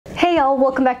Hey y'all,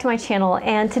 welcome back to my channel,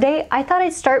 and today I thought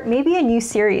I'd start maybe a new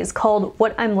series called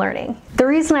What I'm Learning. The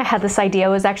reason I had this idea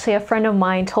was actually a friend of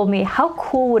mine told me how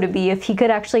cool would it be if he could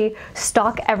actually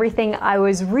stock everything I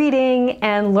was reading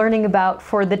and learning about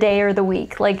for the day or the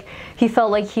week. Like, he felt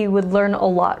like he would learn a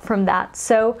lot from that.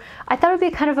 So I thought it'd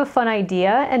be kind of a fun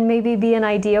idea and maybe be an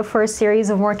idea for a series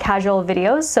of more casual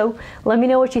videos, so let me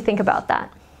know what you think about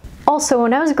that. Also,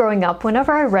 when I was growing up,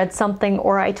 whenever I read something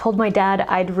or I told my dad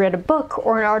I'd read a book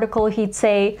or an article, he'd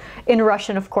say, in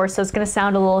Russian of course, so it's going to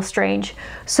sound a little strange,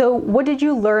 "So what did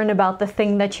you learn about the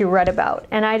thing that you read about?"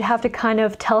 And I'd have to kind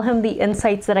of tell him the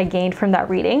insights that I gained from that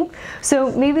reading.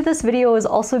 So maybe this video will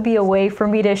also be a way for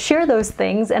me to share those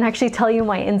things and actually tell you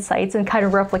my insights and kind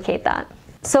of replicate that.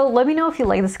 So let me know if you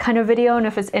like this kind of video and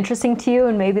if it's interesting to you,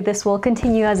 and maybe this will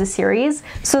continue as a series.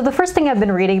 So the first thing I've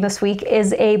been reading this week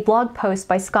is a blog post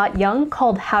by Scott Young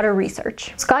called How to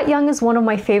Research. Scott Young is one of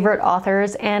my favorite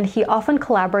authors, and he often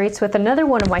collaborates with another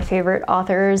one of my favorite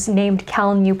authors named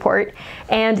Cal Newport.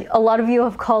 And a lot of you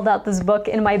have called out this book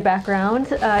in my background.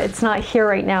 It's not here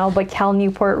right now, but Cal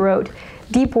Newport wrote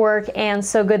Deep Work and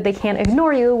So Good They Can't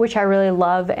Ignore You, which I really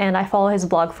love, and I follow his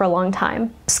blog for a long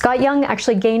time. Scott Young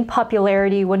actually gained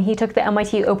popularity when he took the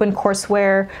MIT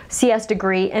OpenCourseWare CS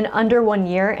degree in under 1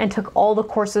 year and took all the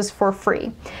courses for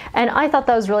free. And I thought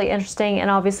that was really interesting, and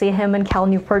obviously him and Cal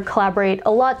Newport collaborate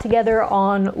a lot together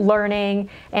on learning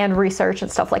and research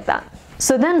and stuff like that.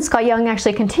 So then Scott Young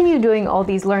actually continued doing all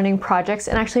these learning projects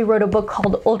and actually wrote a book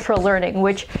called Ultra Learning,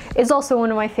 which is also one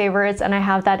of my favorites, and I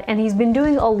have that, and he's been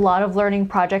doing a lot of learning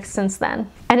projects since then.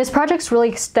 And his projects really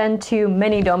extend to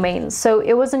many domains, so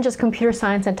it wasn't just computer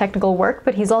science and technical work,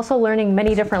 but he's also learning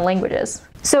many different languages.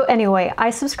 So anyway, I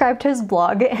subscribe to his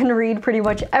blog and read pretty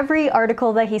much every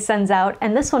article that he sends out,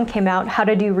 and this one came out, How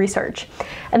to Do Research.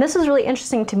 And this was really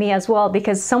interesting to me as well,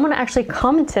 because someone actually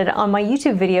commented on my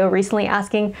YouTube video recently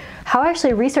asking how I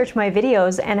actually research my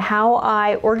videos and how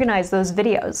I organize those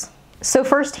videos. So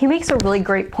first, he makes a really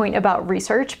great point about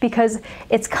research, because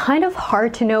it's kind of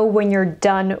hard to know when you're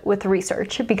done with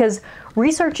research, because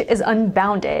research is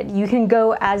unbounded. You can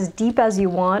go as deep as you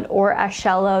want or as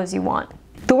shallow as you want.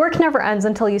 The work never ends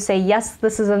until you say, yes,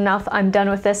 this is enough, I'm done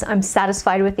with this, I'm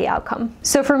satisfied with the outcome.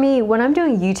 So for me, when I'm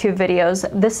doing YouTube videos,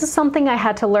 this is something I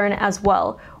had to learn as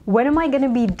well. When am I going to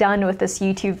be done with this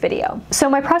YouTube video? So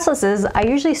my process is, I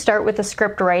usually start with the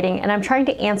script writing and I'm trying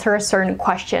to answer a certain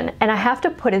question, and I have to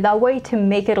put it that way to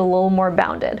make it a little more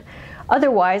bounded.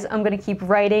 Otherwise, I'm going to keep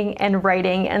writing,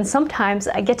 and sometimes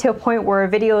I get to a point where a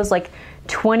video is like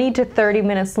 20 to 30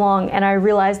 minutes long and I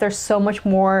realize there's so much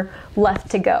more left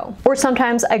to go. Or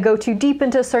sometimes I go too deep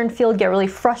into a certain field, get really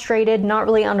frustrated, not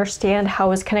really understand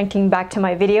how it's connecting back to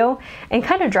my video, and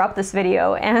kind of drop this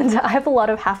video. And I have a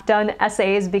lot of half-done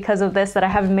essays because of this that I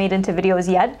haven't made into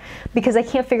videos yet, because I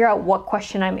can't figure out what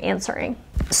question I'm answering.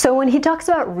 So when he talks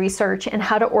about research and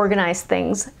how to organize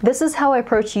things, this is how I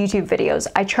approach YouTube videos.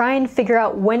 I try and figure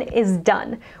out when is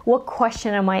done. What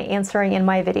question am I answering in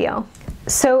my video?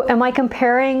 So am I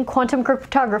comparing quantum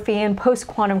cryptography and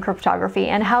post-quantum cryptography,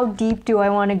 and how deep do I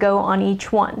want to go on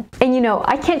each one? And you know,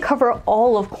 I can't cover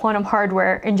all of quantum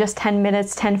hardware in just 10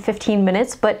 minutes, 10-15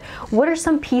 minutes, but what are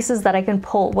some pieces that I can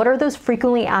pull? What are those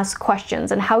frequently asked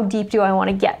questions, and how deep do I want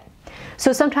to get?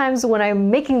 So sometimes when I'm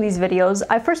making these videos,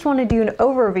 I first want to do an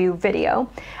overview video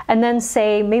and then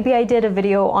say, maybe I did a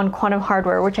video on quantum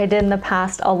hardware, which I did in the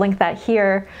past, I'll link that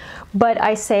here. But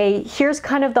I say, here's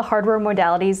kind of the hardware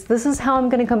modalities, this is how I'm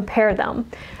going to compare them.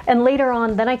 And later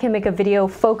on, then I can make a video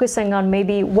focusing on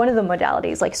maybe one of the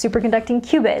modalities, like superconducting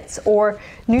qubits or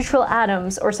neutral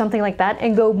atoms or something like that,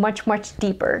 and go much, much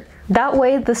deeper. That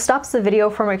way, this stops the video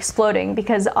from exploding,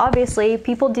 because obviously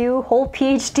people do whole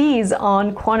PhDs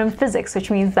on quantum physics,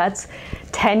 which means that's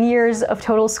 10 years of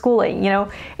total schooling. You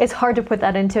know, it's hard to put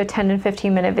that into a 10 and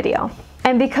 15 minute video.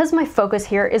 And because my focus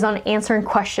here is on answering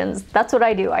questions, that's what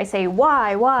I do. I say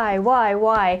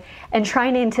why, and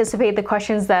trying to anticipate the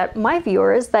questions that my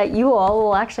viewers, that you all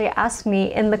will actually ask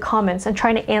me in the comments, and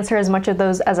trying to answer as much of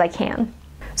those as I can.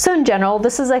 So in general,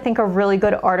 this is, I think, a really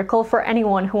good article for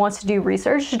anyone who wants to do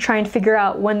research, to try and figure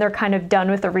out when they're kind of done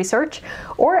with the research,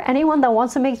 or anyone that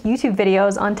wants to make YouTube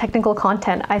videos on technical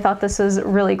content. I thought this was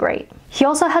really great. He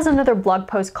also has another blog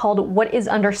post called What is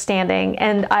Understanding,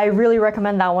 and I really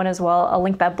recommend that one as well. I'll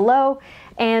link that below.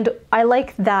 And I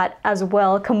like that as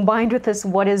well, combined with this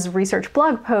What is Research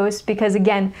blog post, because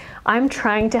again, I'm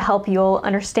trying to help you all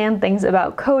understand things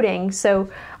about coding. So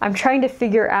I'm trying to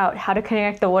figure out how to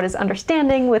connect the what is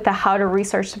understanding with the how to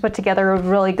research to put together a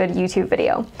really good YouTube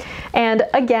video. And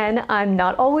again, I'm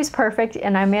not always perfect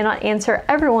and I may not answer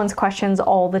everyone's questions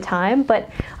all the time, but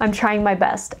I'm trying my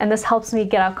best. And this helps me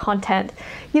get out content,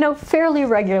 fairly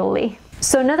regularly.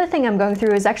 So another thing I'm going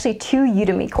through is actually 2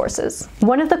 Udemy courses.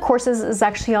 One of the courses is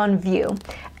actually on Vue,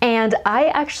 and I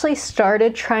actually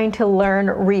started trying to learn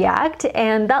React,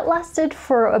 and that lasted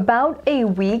for about a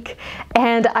week,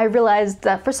 and I realized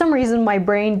that for some reason my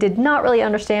brain did not really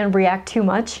understand React too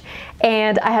much,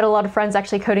 and I had a lot of friends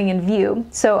actually coding in Vue,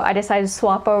 so I decided to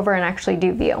swap over and actually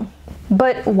do Vue.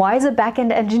 But why is a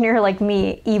backend engineer like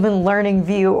me even learning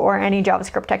Vue or any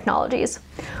JavaScript technologies?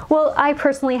 Well, I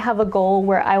personally have a goal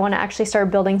where I want to actually start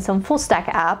building some full stack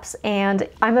apps, and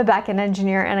I'm a backend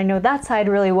engineer and I know that side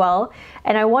really well,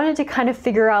 and I wanted to kind of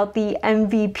figure out the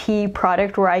MVP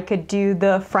product where I could do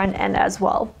the front end as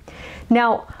well.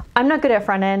 Now, I'm not good at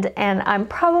front end and I'm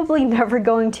probably never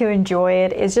going to enjoy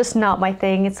it. It's just not my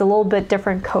thing. It's a little bit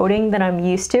different coding than I'm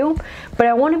used to, but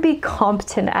I want to be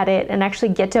competent at it and actually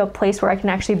get to a place where I can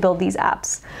actually build these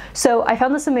apps. So I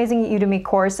found this amazing Udemy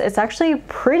course. It's actually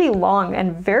pretty long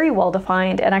and very well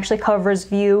defined and actually covers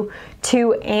Vue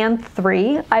 2 and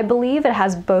 3. I believe it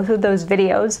has both of those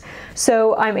videos.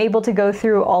 So I'm able to go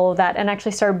through all of that and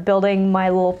actually start building my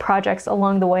little projects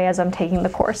along the way as I'm taking the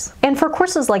course. And for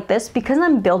courses like this, because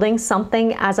I'm building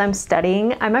something as I'm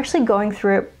studying, I'm actually going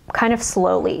through it kind of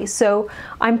slowly. So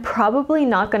I'm probably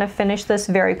not going to finish this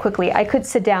very quickly. I could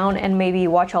sit down and maybe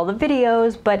watch all the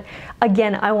videos, but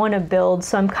again, I want to build,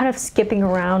 so I'm kind of skipping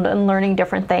around and learning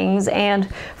different things.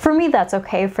 And for me, that's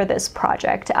okay for this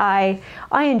project. I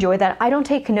enjoy that. I don't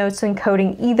take notes in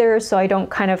coding either, so I don't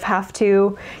kind of have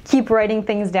to keep writing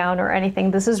things down or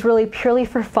anything. This is really purely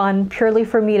for fun, purely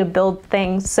for me to build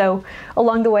things. So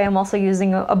along the way, I'm also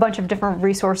using a bunch of different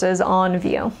resources on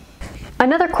Vue.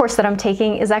 Another course that I'm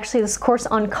taking is actually this course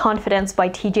on confidence by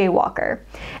TJ Walker.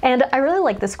 And I really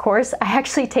like this course. I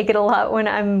actually take it a lot when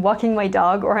I'm walking my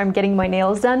dog or I'm getting my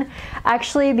nails done,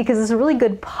 actually, because it's a really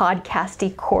good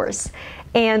podcasty course.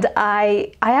 And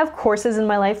I have courses in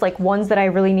my life, like ones that I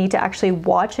really need to actually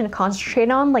watch and concentrate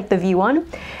on, like the Vue one,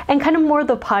 and kind of more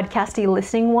the podcasty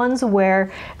listening ones where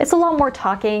it's a lot more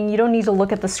talking. You don't need to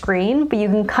look at the screen, but you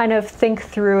can kind of think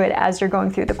through it as you're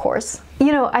going through the course.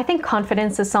 I think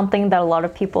confidence is something that a lot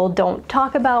of people don't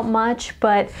talk about much,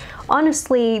 but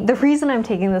honestly, the reason I'm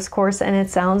taking this course, and it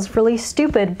sounds really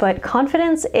stupid, but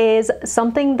confidence is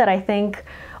something that I think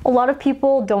a lot of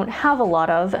people don't have a lot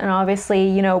of. And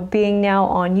obviously, being now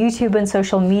on YouTube and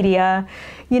social media,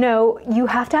 you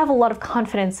have to have a lot of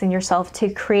confidence in yourself to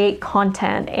create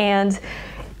content. And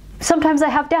sometimes I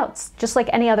have doubts, just like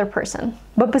any other person.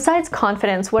 But besides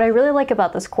confidence, what I really like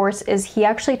about this course is he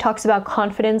actually talks about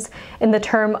confidence in the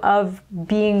term of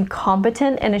being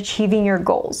competent and achieving your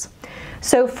goals.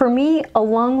 So for me, a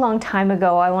long time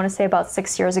ago, I want to say about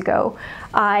 6 years ago,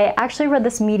 I actually read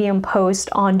this Medium post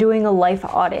on doing a life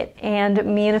audit. And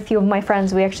me and a few of my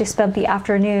friends, we actually spent the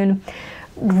afternoon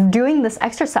doing this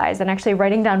exercise and actually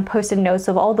writing down post-it notes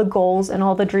of all the goals and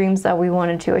all the dreams that we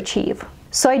wanted to achieve.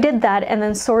 So I did that and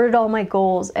then sorted all my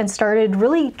goals and started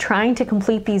really trying to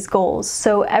complete these goals.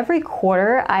 So every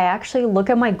quarter, I actually look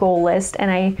at my goal list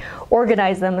and I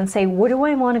organize them and say, what do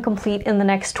I want to complete in the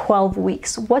next 12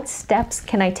 weeks? What steps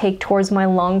can I take towards my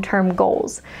long-term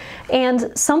goals?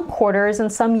 And some quarters and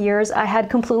some years, I had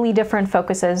completely different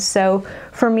focuses. So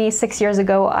for me, 6 years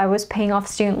ago, I was paying off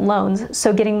student loans.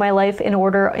 So getting my life in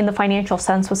order in the financial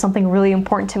sense was something really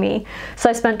important to me. So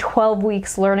I spent 12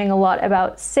 weeks learning a lot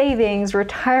about savings,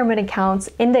 retirement accounts,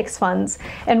 index funds,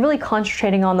 and really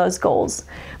concentrating on those goals.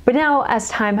 But now, as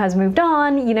time has moved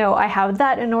on, I have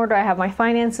that in order, I have my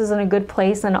finances in a good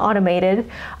place and automated.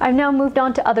 I've now moved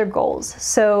on to other goals.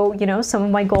 So, some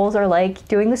of my goals are like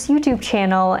doing this YouTube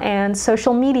channel and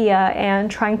social media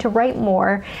and trying to write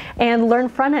more and learn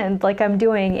front end like I'm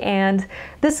doing. And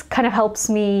this kind of helps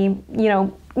me,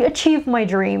 achieve my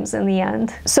dreams in the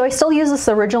end. So I still use this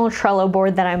original Trello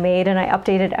board that I made and I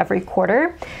update it every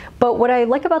quarter. But what I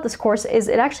like about this course is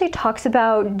it actually talks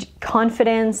about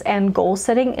confidence and goal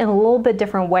setting in a little bit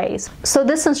different ways. So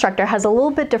this instructor has a little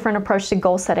bit different approach to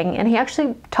goal setting, and he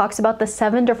actually talks about the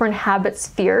 7 different habit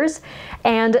spheres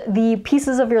and the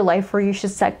pieces of your life where you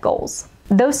should set goals.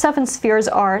 Those 7 spheres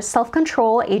are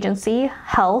self-control, agency,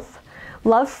 health,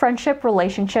 love, friendship,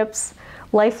 relationships,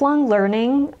 lifelong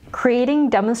learning, creating,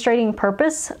 demonstrating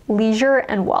purpose, leisure,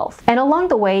 and wealth. And along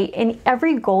the way, in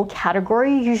every goal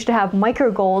category, you should have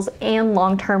micro goals and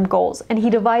long-term goals, and he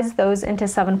divides those into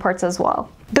 7 parts as well.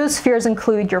 Those spheres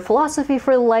include your philosophy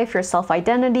for life, your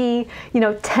self-identity,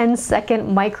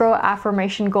 10-second micro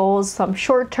affirmation goals, some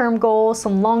short-term goals,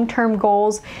 some long-term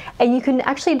goals, and you can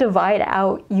actually divide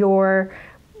out your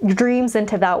dreams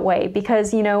into that way,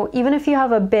 because even if you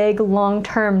have a big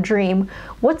long-term dream,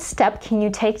 what step can you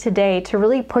take today to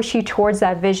really push you towards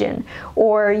that vision?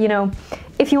 Or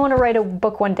if you want to write a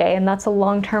book one day and that's a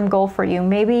long-term goal for you,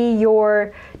 maybe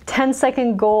your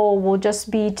 10-second goal will just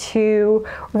be to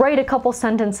write a couple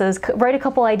sentences, write a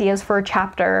couple ideas for a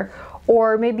chapter.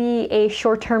 Or maybe a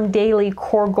short-term daily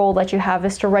core goal that you have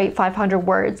is to write 500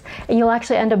 words, and you'll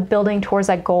actually end up building towards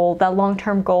that goal, that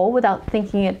long-term goal, without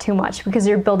thinking it too much, because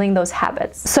you're building those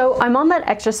habits. So I'm on that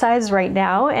exercise right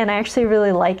now, and I actually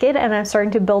really like it, and I'm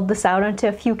starting to build this out into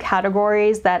a few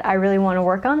categories that I really want to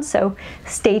work on, so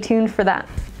stay tuned for that.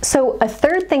 So a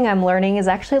third thing I'm learning is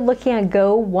actually looking at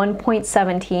Go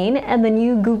 1.17 and the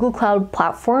new Google Cloud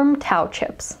Platform Tau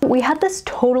chips. We had this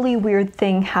totally weird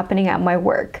thing happening at my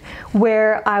work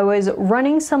where I was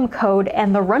running some code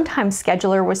and the runtime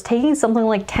scheduler was taking something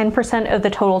like 10% of the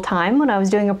total time when I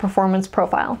was doing a performance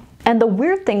profile. And the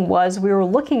weird thing was, we were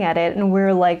looking at it and we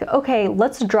were like, okay,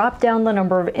 let's drop down the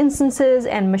number of instances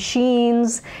and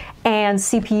machines and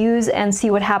CPUs and see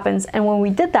what happens. And when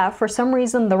we did that, for some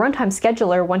reason, the runtime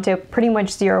scheduler went to pretty much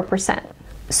 0%.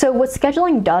 So what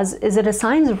scheduling does is it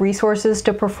assigns resources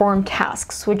to perform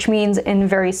tasks, which means in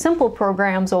very simple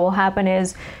programs, what will happen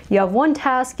is you have one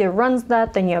task, it runs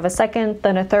that, then you have a second,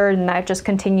 then a third, and that just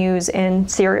continues in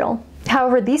serial.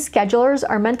 However, these schedulers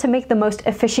are meant to make the most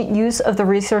efficient use of the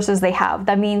resources they have.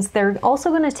 That means they're also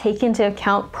going to take into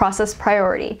account process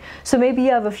priority. So maybe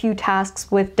you have a few tasks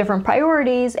with different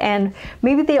priorities, and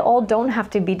maybe they all don't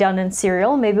have to be done in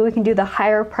serial. Maybe we can do the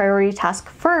higher priority task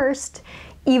first,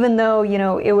 even though,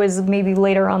 it was maybe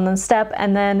later on the step,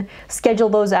 and then schedule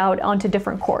those out onto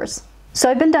different cores. So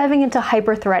I've been diving into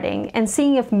hyperthreading and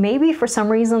seeing if maybe for some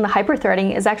reason the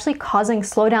hyperthreading is actually causing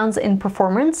slowdowns in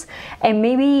performance and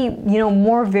maybe,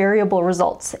 more variable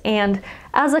results. And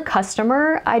as a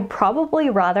customer, I'd probably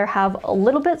rather have a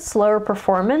little bit slower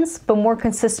performance, but more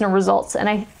consistent results. And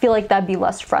I feel like that'd be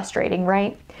less frustrating,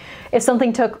 right? If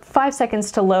something took 5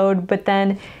 seconds to load, but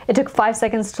then it took 5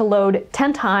 seconds to load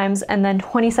 10 times and then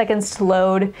 20 seconds to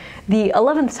load the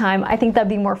 11th time, I think that'd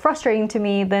be more frustrating to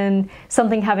me than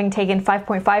something having taken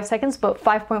 5.5 seconds, but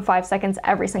 5.5 seconds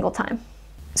every single time.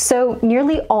 So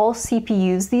nearly all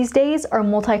CPUs these days are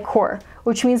multi-core,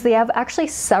 which means they have actually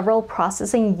several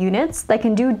processing units that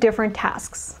can do different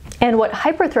tasks. And what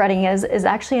hyperthreading is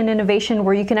actually an innovation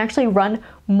where you can actually run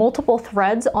multiple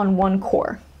threads on one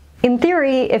core. In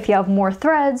theory, if you have more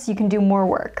threads, you can do more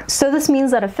work. So this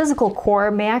means that a physical core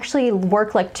may actually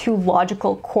work like 2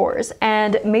 logical cores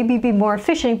and maybe be more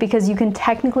efficient because you can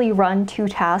technically run 2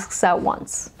 tasks at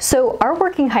once. So our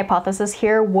working hypothesis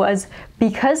here was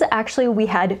because actually we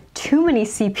had too many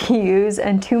CPUs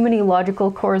and too many logical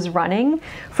cores running,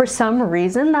 for some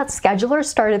reason that scheduler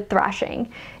started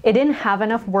thrashing. It didn't have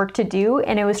enough work to do,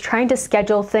 and it was trying to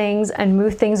schedule things and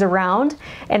move things around,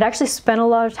 and actually spent a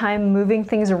lot of time moving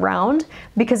things around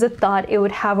because it thought it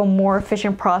would have a more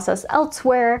efficient process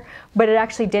elsewhere, but it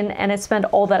actually didn't, and it spent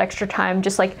all that extra time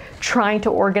just like trying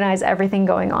to organize everything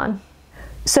going on.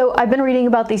 So I've been reading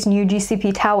about these new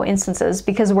GCP Tau instances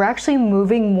because we're actually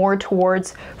moving more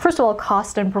towards, first of all,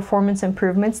 cost and performance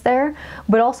improvements there,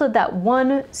 but also that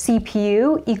one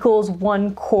CPU equals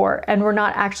one core, and we're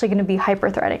not actually going to be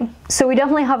hyperthreading. So we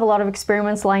definitely have a lot of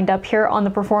experiments lined up here on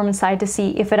the performance side to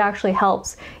see if it actually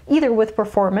helps, either with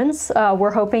performance,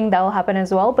 we're hoping that will happen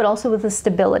as well, but also with the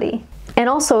stability. And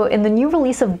also, in the new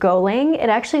release of Golang, it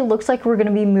actually looks like we're going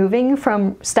to be moving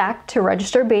from stack to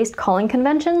register-based calling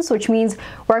conventions, which means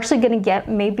we're actually going to get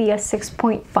maybe a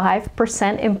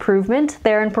 6.5% improvement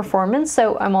there in performance.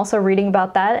 So I'm also reading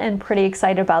about that and pretty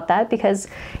excited about that because,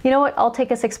 you know what, I'll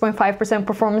take a 6.5%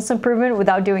 performance improvement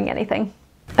without doing anything.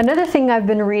 Another thing I've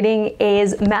been reading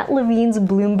is Matt Levine's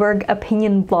Bloomberg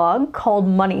opinion blog called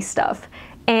Money Stuff.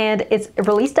 And it's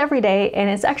released every day, and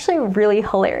it's actually really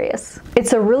hilarious.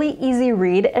 It's a really easy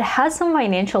read. It has some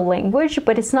financial language,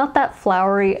 but it's not that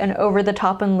flowery and over the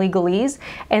top in legalese,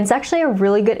 and it's actually a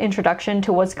really good introduction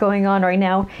to what's going on right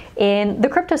now in the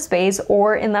crypto space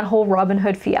or in that whole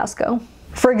Robinhood fiasco.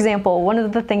 For example, one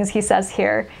of the things he says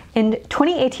here, in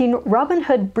 2018,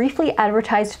 Robinhood briefly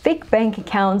advertised fake bank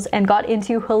accounts and got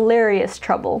into hilarious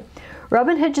trouble.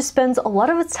 Robinhood just spends a lot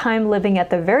of its time living at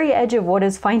the very edge of what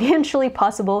is financially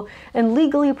possible and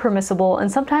legally permissible, and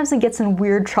sometimes it gets in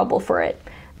weird trouble for it.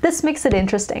 This makes it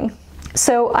interesting.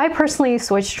 So I personally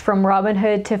switched from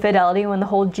Robinhood to Fidelity when the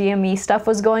whole GME stuff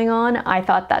was going on. I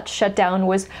thought that shutdown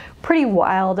was pretty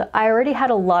wild. I already had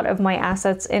a lot of my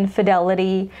assets in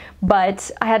Fidelity,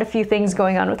 but I had a few things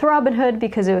going on with Robinhood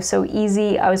because it was so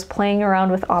easy. I was playing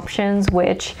around with options,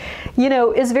 which, you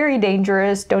know, is very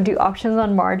dangerous. Don't do options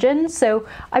on margin. So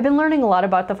I've been learning a lot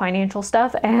about the financial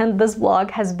stuff, and this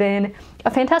vlog has been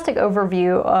a fantastic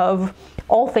overview of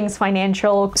all things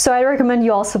financial. So I recommend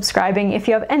you all subscribing if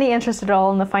you have any interest at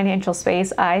all in the financial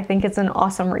space. I think it's an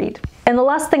awesome read. And the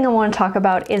last thing I want to talk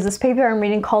about is this paper I'm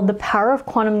reading called The Power of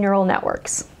Quantum Neural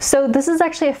Networks. So this is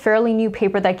actually a fairly new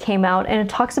paper that came out, and it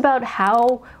talks about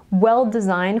how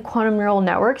well-designed quantum neural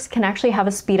networks can actually have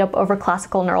a speed up over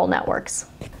classical neural networks.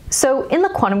 So in the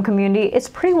quantum community, it's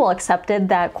pretty well accepted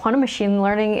that quantum machine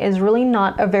learning is really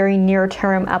not a very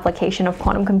near-term application of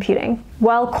quantum computing.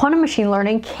 While quantum machine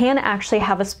learning can actually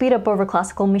have a speed up over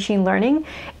classical machine learning,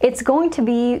 it's going to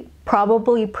be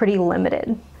probably pretty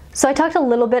limited. So I talked a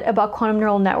little bit about quantum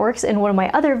neural networks in one of my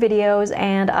other videos,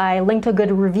 and I linked a good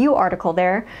review article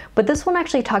there, but this one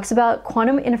actually talks about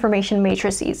Fisher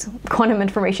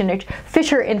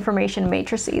information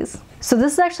matrices. So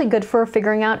this is actually good for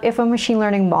figuring out if a machine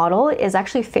learning model is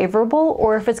actually favorable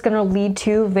or if it's going to lead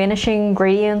to vanishing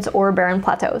gradients or barren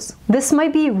plateaus. This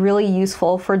might be really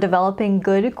useful for developing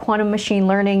good quantum machine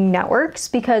learning networks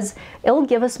because it'll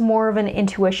give us more of an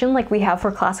intuition like we have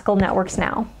for classical networks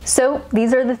now. So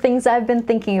these are the things I've been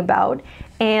thinking about,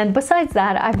 and besides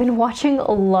that, I've been watching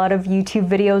a lot of YouTube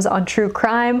videos on true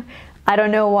crime. I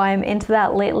don't know why I'm into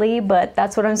that lately, but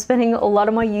that's what I'm spending a lot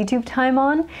of my YouTube time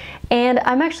on, and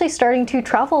I'm actually starting to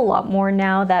travel a lot more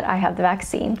now that I have the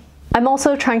vaccine. I'm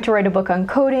also trying to write a book on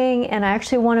coding, and I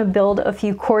actually want to build a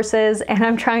few courses, and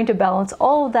I'm trying to balance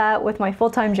all of that with my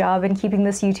full-time job and keeping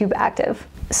this YouTube active.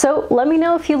 So let me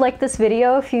know if you liked this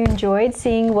video, if you enjoyed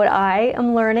seeing what I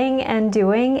am learning and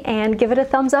doing, and give it a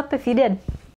thumbs up if you did.